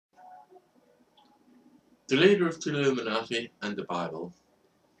The leader of the Illuminati and the Bible.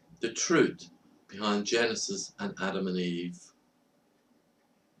 The truth behind Genesis and Adam and Eve.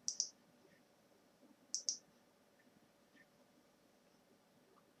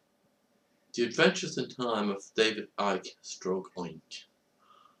 The Adventures in Time of David Icke Oink.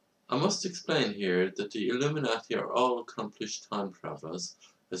 I must explain here that the Illuminati are all accomplished time travelers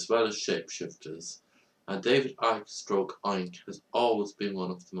as well as shapeshifters, and David Icke Oink has always been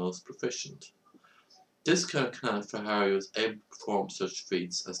one of the most proficient. This can account for how he was able to perform such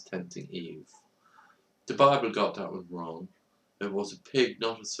feats as tempting Eve. The Bible got that one wrong. It was a pig,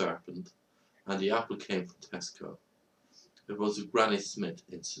 not a serpent, and the apple came from Tesco. It was a Granny Smith,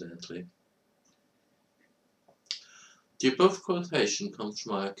 incidentally. The above quotation comes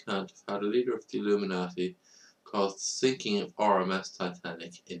from my account of how the leader of the Illuminati caused the sinking of RMS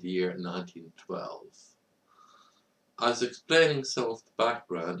Titanic in the year 1912. I was explaining some of the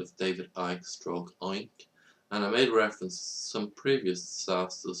background of David Icke Oink, and I made reference to some previous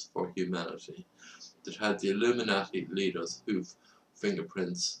disasters for humanity that had the Illuminati leaders'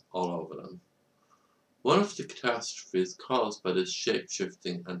 fingerprints all over them. One of the catastrophes caused by this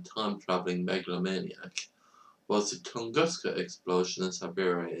shape-shifting and time-travelling megalomaniac was the Tunguska explosion in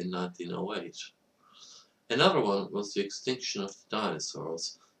Siberia in 1908. Another one was the extinction of the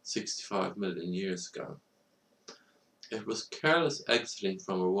dinosaurs 65 million years ago. It was careless exiting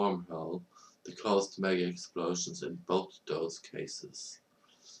from a wormhole that caused the mega explosions in both those cases.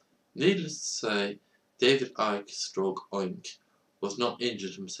 Needless to say, David Icke Oink was not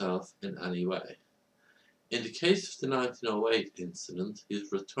injured himself in any way. In the case of the 1908 incident, he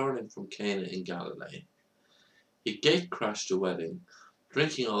was returning from Cana in Galilee. He gate-crashed a wedding,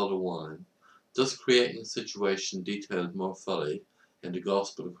 drinking all the wine, thus creating a situation detailed more fully in the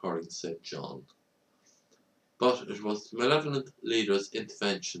Gospel according to St. John. But it was the malevolent leader's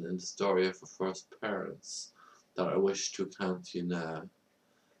intervention in the story of her first parents that I wish to account to you now,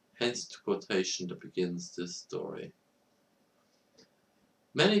 hence the quotation that begins this story.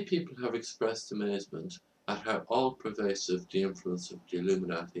 Many people have expressed amazement at how all-pervasive the influence of the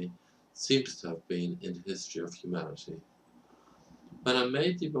Illuminati seems to have been in the history of humanity. When I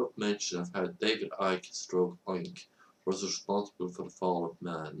made the above mention of how David Icke Oink was responsible for the fall of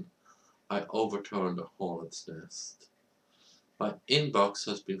man, I overturned a hornet's nest. My inbox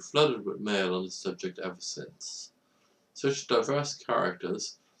has been flooded with mail on the subject ever since. Such diverse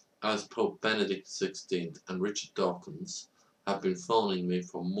characters as Pope Benedict XVI and Richard Dawkins have been phoning me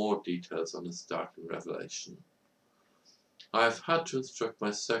for more details on this startling revelation. I have had to instruct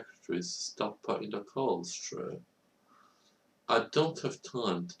my secretaries to stop putting their calls through. I don't have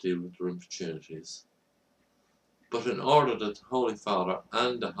time to deal with their importunities. But in order that the Holy Father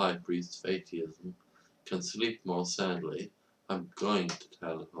and the High Priest of Atheism can sleep more soundly, I'm going to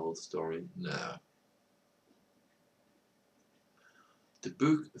tell the whole story now. The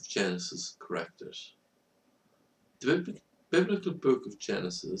Book of Genesis corrected. The biblical book of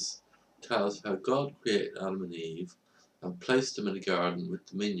Genesis tells how God created Adam and Eve and placed them in a garden with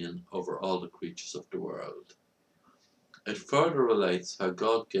dominion over all the creatures of the world. It further relates how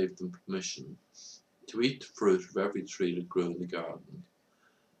God gave them permission to eat the fruit of every tree that grew in the garden,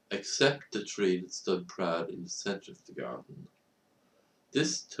 except the tree that stood proud in the centre of the garden.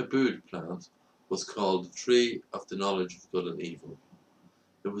 This tabooed plant was called the tree of the knowledge of good and evil.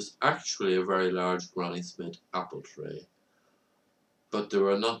 It was actually a very large Granny Smith apple tree, but they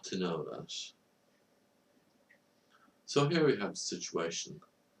were not to know that. So here we have the situation.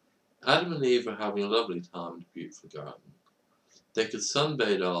 Adam and Eve are having a lovely time in the beautiful garden. They could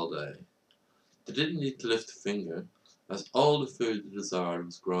sunbathe all day. They didn't need to lift a finger, as all the food they desired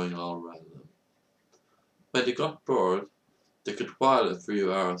was growing all around them. When they got bored, they could while a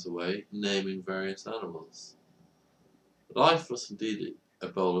few hours away, naming various animals. Life was indeed a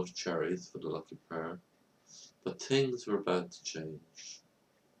bowl of cherries for the lucky pair, but things were about to change.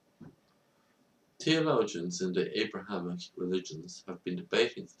 Theologians in the Abrahamic religions have been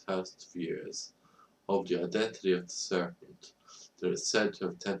debating for thousands of years over the identity of the serpent that is said to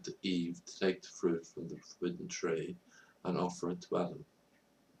have tempted Eve to take the fruit from the forbidden tree and offer it to Adam.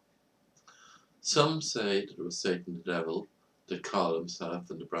 Some say that it was Satan the devil that caught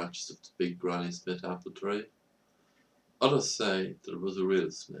himself in the branches of the big Granny Smith apple tree. Others say that it was a real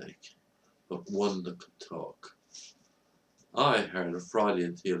snake, but one that could talk. I heard a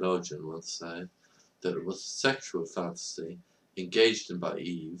Freudian theologian once say that it was a sexual fantasy engaged in by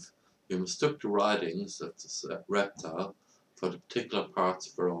Eve, who mistook the writings of the reptile for the particular parts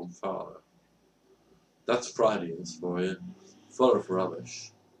of her own father. That's Freudians for you, full of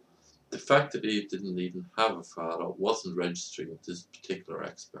rubbish. The fact that Eve didn't even have a father wasn't registering with this particular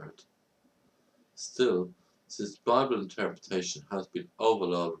expert. Still, Since Bible interpretation has been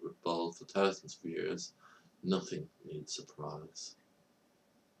overloaded with bull for thousands of years, nothing needs surprise.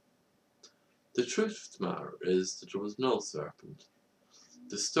 The truth of the matter is that there was no serpent.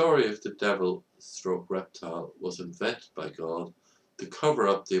 The story of the devil/reptile was invented by God to cover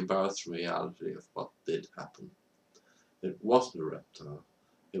up the embarrassing reality of what did happen. It wasn't a reptile.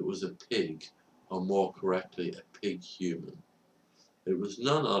 It was a pig, or more correctly, a pig human. It was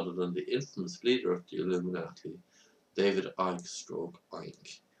none other than the infamous leader of the Illuminati, David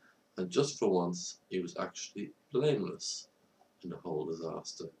Icke/Oink. And just for once, he was actually blameless in the whole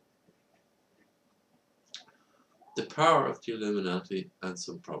disaster. The power of the Illuminati and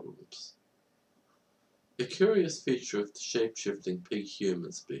some problems. A curious feature of the shape-shifting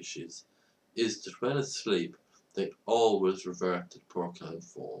pig-human species is that when asleep, they always revert to porcine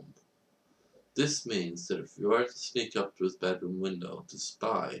form. This means that if you were to sneak up to his bedroom window to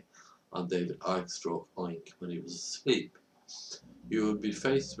spy on David Icke/Oink when he was asleep, you would be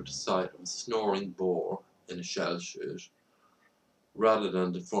faced with the sight of a snoring boar in a shell suit, rather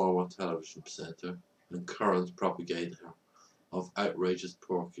than the former television presenter and current propagator of outrageous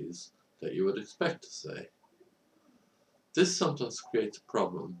porkies that you would expect to say. This sometimes creates a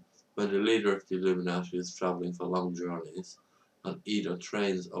problem when the leader of the Illuminati is travelling for long journeys on either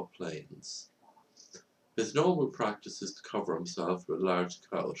trains or planes. His normal practice is to cover himself with a large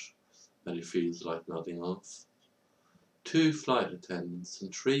coat when he feels like nodding off. 2 flight attendants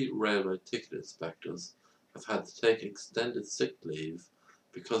and 3 railway ticket inspectors have had to take extended sick leave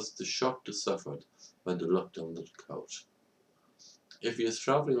because of the shock they suffered when they looked under the coat. If he is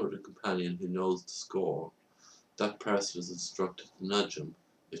travelling with a companion who knows the score, that person is instructed to nudge him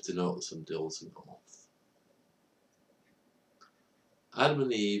if they notice him dozing off. Adam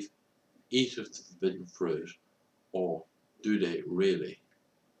and Eve eat of the forbidden fruit, or do they really?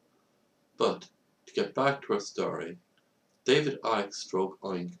 But, to get back to our story, David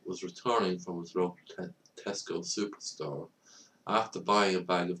Icke/Oink was returning from his local Tesco superstore after buying a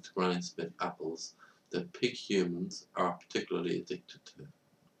bag of the Granny Smith apples that pig humans are particularly addicted to.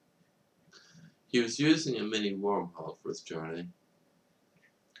 He was using a mini wormhole for his journey.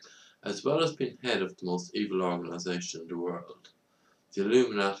 As well as being head of the most evil organisation in the world, the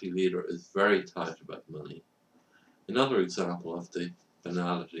Illuminati leader is very tight about money. Another example of the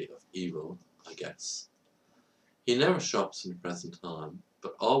banality of evil, I guess. He never shops in the present time,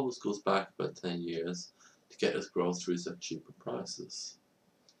 but always goes back about 10 years to get his groceries at cheaper prices.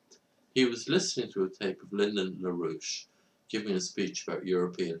 He was listening to a tape of Lyndon LaRouche giving a speech about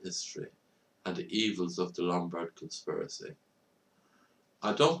European history and the evils of the Lombard conspiracy.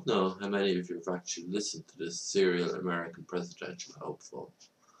 I don't know how many of you have actually listened to this serial American presidential hopeful.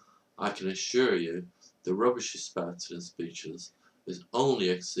 I can assure you the rubbish he spouts in his speeches is only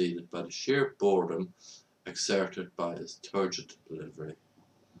exceeded by the sheer boredom exerted by his turgid delivery.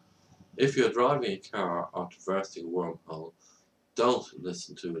 If you're driving a car or traversing a wormhole, don't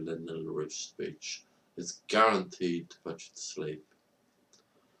listen to a Lyndon LaRouche speech. It's guaranteed to put you to sleep.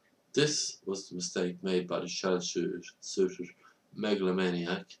 This was the mistake made by the shell-suited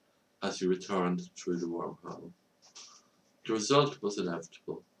megalomaniac as he returned through the wormhole. The result was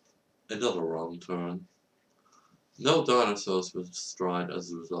inevitable. Another wrong turn. No dinosaurs were destroyed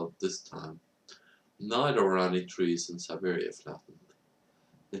as a result this time. Neither were any trees in Siberia flattened.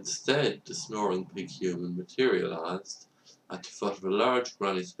 Instead, the snoring pig human materialized at the foot of a large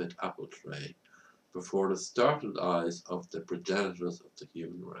Granny Smith apple tray before the startled eyes of the progenitors of the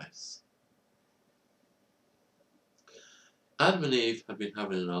human race. Adam and Eve had been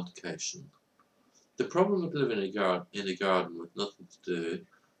having an altercation. The problem with living in a garden with nothing to do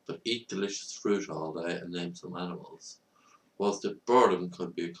but eat delicious fruit all day and name some animals was that boredom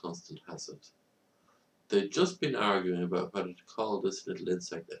could be a constant hazard. They'd just been arguing about whether to call this little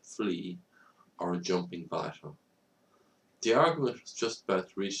insect a flea or a jumping biter. The argument was just about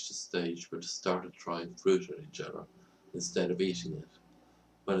to reach the stage where they started trying fruit at each other instead of eating it,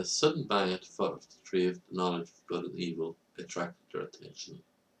 when a sudden bang at the foot of the tree of the knowledge of good and evil attracted their attention.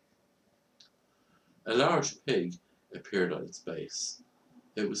 A large pig appeared at its base.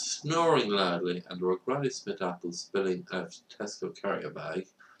 It was snoring loudly, and there were Granny Smith apples spilling out of the Tesco carrier bag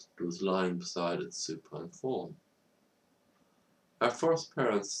that was lying beside its supine form. Our first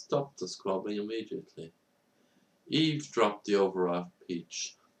parents stopped the squabbling immediately. Eve dropped the overripe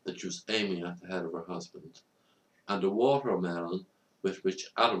peach that she was aiming at the head of her husband, and the watermelon with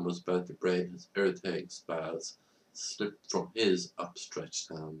which Adam was about to braid his irritating spurs slipped from his upstretched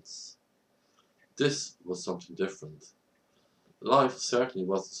hands. This was something different. Life certainly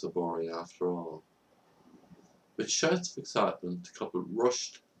wasn't so boring after all. With shouts of excitement, the couple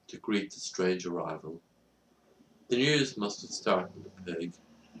rushed to greet the strange arrival. The news must have startled the pig.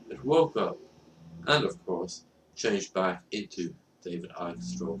 It woke up and, of course, changed back into David Icke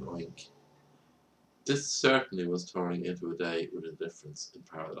stroke Oink. This certainly was turning into a day with a difference in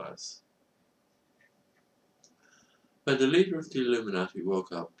paradise. When the leader of the Illuminati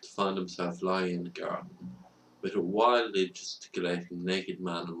woke up to find himself lying in the garden, with a wildly gesticulating naked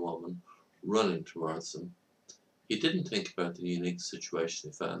man and woman running towards him, he didn't think about the unique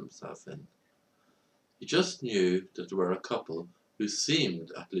situation he found himself in. He just knew that there were a couple who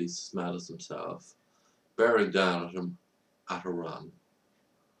seemed at least as mad as himself, bearing down at him at a run.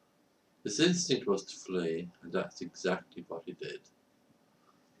 His instinct was to flee, and that's exactly what he did.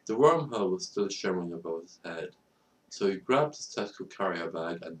 The wormhole was still shimmering above his head, so he grabbed his tactical carrier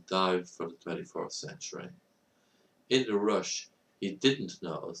bag and dived for the 21st century. In the rush, he didn't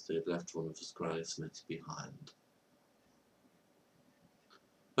notice they had left one of his Granny Smiths behind.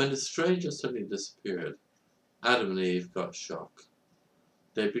 When the stranger suddenly disappeared, Adam and Eve got a shock.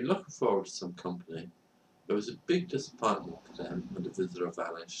 They'd been looking forward to some company. It was a big disappointment to them when the visitor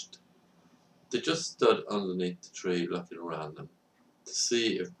vanished. They just stood underneath the tree looking around them, to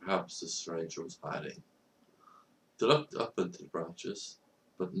see if perhaps the stranger was hiding. They looked up into the branches,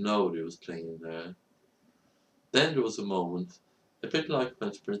 but nobody was clinging there. Then there was a moment, a bit like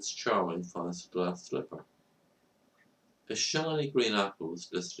when Prince Charming finds the glass slipper. A shiny green apple was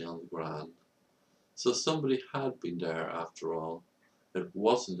glistening on the ground, so somebody had been there after all. It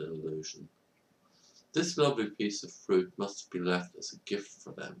wasn't an illusion. This lovely piece of fruit must have been left as a gift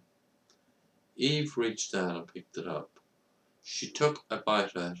for them. Eve reached down and picked it up. She took a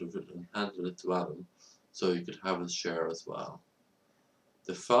bite out of it and handed it to Adam so he could have his share as well.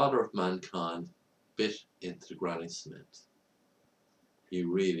 The father of mankind bit into the Granny Smith. He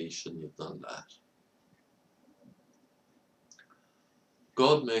really shouldn't have done that.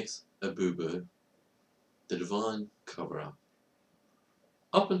 God makes a boo-boo, the divine cover-up.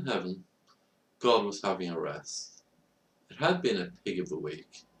 Up in heaven, God was having a rest. It had been a pig of a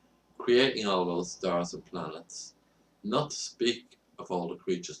week, creating all those stars and planets, not to speak of all the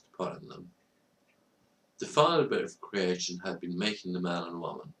creatures to put in them. The final bit of creation had been making the man and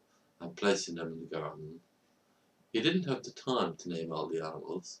woman and placing them in the garden. He didn't have the time to name all the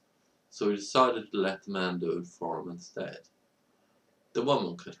animals, so he decided to let the man do it for him instead. The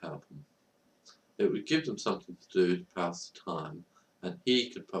woman could help him. It would give them something to do to pass the time, and he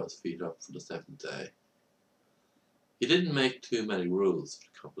could put his feet up for the 7th day. He didn't make too many rules for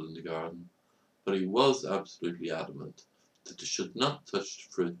the couple in the garden, but he was absolutely adamant that they should not touch the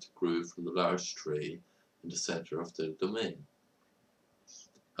fruit that grew from the large tree in the centre of their domain.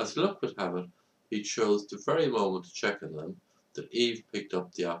 As luck would have it, he chose the very moment to check on them that Eve picked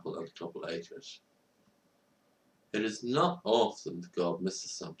up the apple and the couple ate it. It is not often that God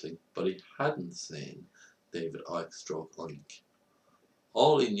misses something, but he hadn't seen David Icke stroke Oink.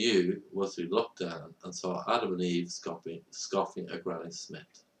 All he knew was he looked down and saw Adam and Eve scoffing at Granny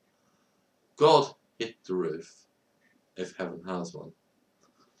Smith. God hit the roof, if heaven has one.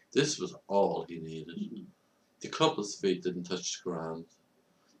 This was all he needed. The couple's feet didn't touch the ground.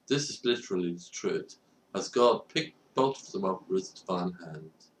 This is literally the truth, as God picked both of them up with his divine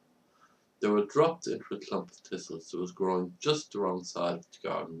hand. They were dropped into a clump of thistles that was growing just the wrong side of the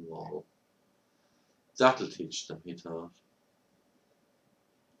garden wall. That'll teach them, he thought.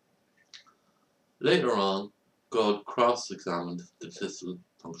 Later on, God cross-examined the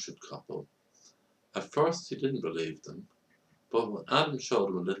thistle-punctured couple. At first he didn't believe them, but when Adam showed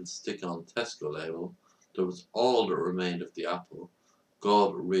him a little stick-on Tesco label that was all that remained of the apple,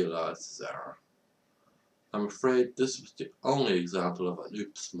 God realized his error. I'm afraid this was the only example of an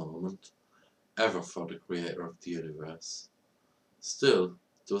oops moment ever for the creator of the universe. Still,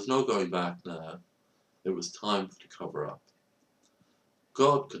 there was no going back now. It was time for the cover-up.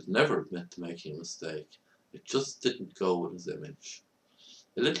 God could never admit to making a mistake. It just didn't go with his image.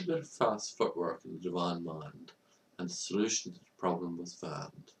 A little bit of fast footwork in the divine mind, and the solution to the problem was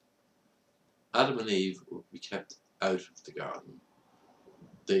found. Adam and Eve would be kept out of the garden.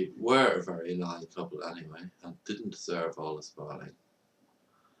 They were a very annoying couple anyway, and didn't deserve all the spoiling.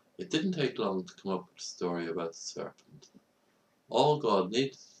 It didn't take long to come up with a story about the serpent. All God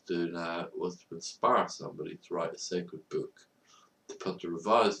needed to do now was to inspire somebody to write a sacred book, to put the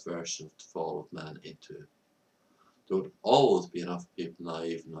revised version of the fall of man into. There would always be enough people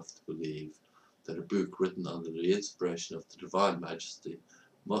naive enough to believe that a book written under the inspiration of the divine majesty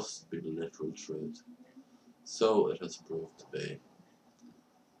must be the literal truth. So it has proved to be.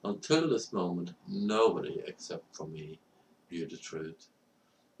 Until this moment, nobody except for me knew the truth.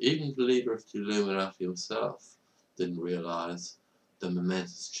 Even the leader of the Illuminati himself didn't realize the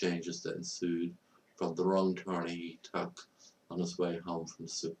momentous changes that ensued from the wrong turn he took on his way home from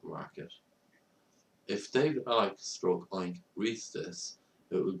the supermarket. If David Icke Oink reads this,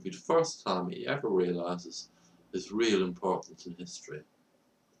 it will be the first time he ever realises his real importance in history.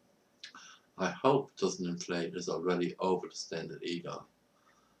 I hope it doesn't inflate his already over-distended ego.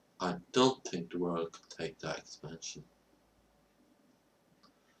 I don't think the world could take that expansion.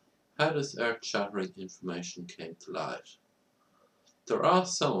 How this earth-shattering information came to light? There are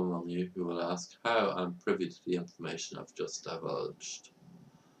some among you who will ask how I'm privy to the information I've just divulged.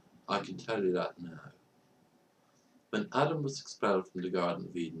 I can tell you that now. When Adam was expelled from the Garden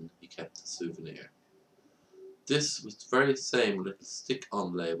of Eden, he kept a souvenir. This was the very same little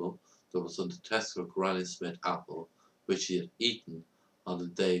stick-on label that was on the Tesco Granny Smith apple which he had eaten on the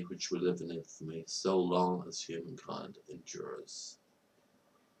day which will live in infamy so long as humankind endures.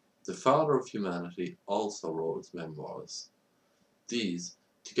 The father of humanity also wrote his memoirs. These,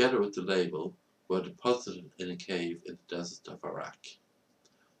 together with the label, were deposited in a cave in the desert of Iraq.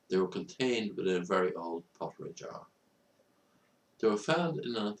 They were contained within a very old pottery jar. They were found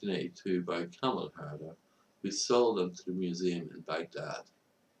in 1982 by a camel herder who sold them to the museum in Baghdad.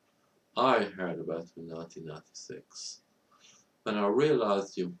 I heard about them in 1996. When I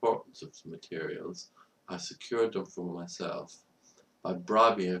realized the importance of the materials, I secured them for myself by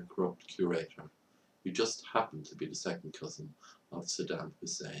bribing a corrupt curator who just happened to be the second cousin of Saddam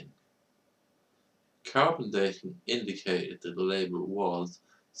Hussein. Carbon dating indicated that the label was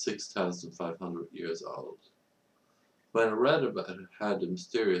 6,500 years old. When I read about how the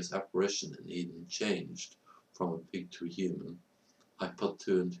mysterious apparition in Eden changed from a pig to a human, I put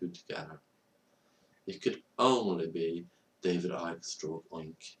two and two together. It could only be David Icke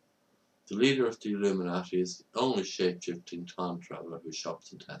Oink. The leader of the Illuminati is the only shape-shifting time traveller who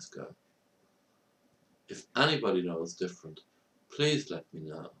shops in Tesco. If anybody knows different, please let me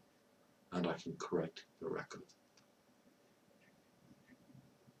know, and I can correct the record.